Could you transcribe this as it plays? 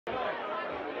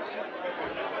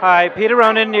Hi, Peter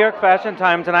Ronan, New York Fashion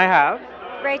Times, and I have.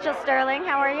 Rachel Sterling,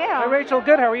 how are you? Hi, Rachel.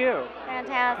 Good. How are you?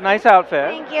 Fantastic. Nice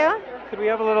outfit. Thank you. Could we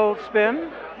have a little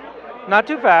spin? Not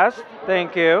too fast.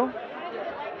 Thank you.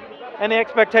 Any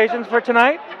expectations for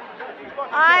tonight?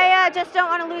 I just don't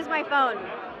want to lose my phone.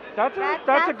 That's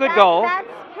a good goal. That's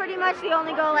pretty much the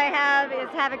only goal I have is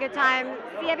have a good time,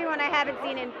 see everyone I haven't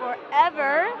seen in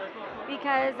forever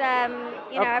because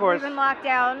we've been locked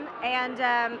down, and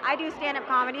I do stand-up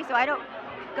comedy, so I don't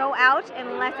go out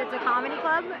unless it's a comedy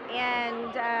club,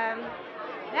 and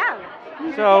yeah.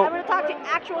 So I'm going to talk to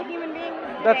actual human beings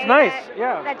that's today nice.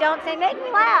 Yeah. that don't say make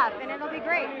me laugh, and it'll be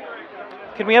great.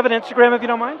 Can we have an Instagram if you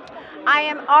don't mind? I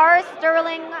am R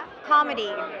Sterling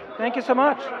Comedy. Thank you so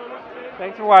much.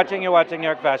 Thanks for watching. You're watching New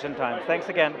York Fashion Times. Thanks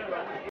again.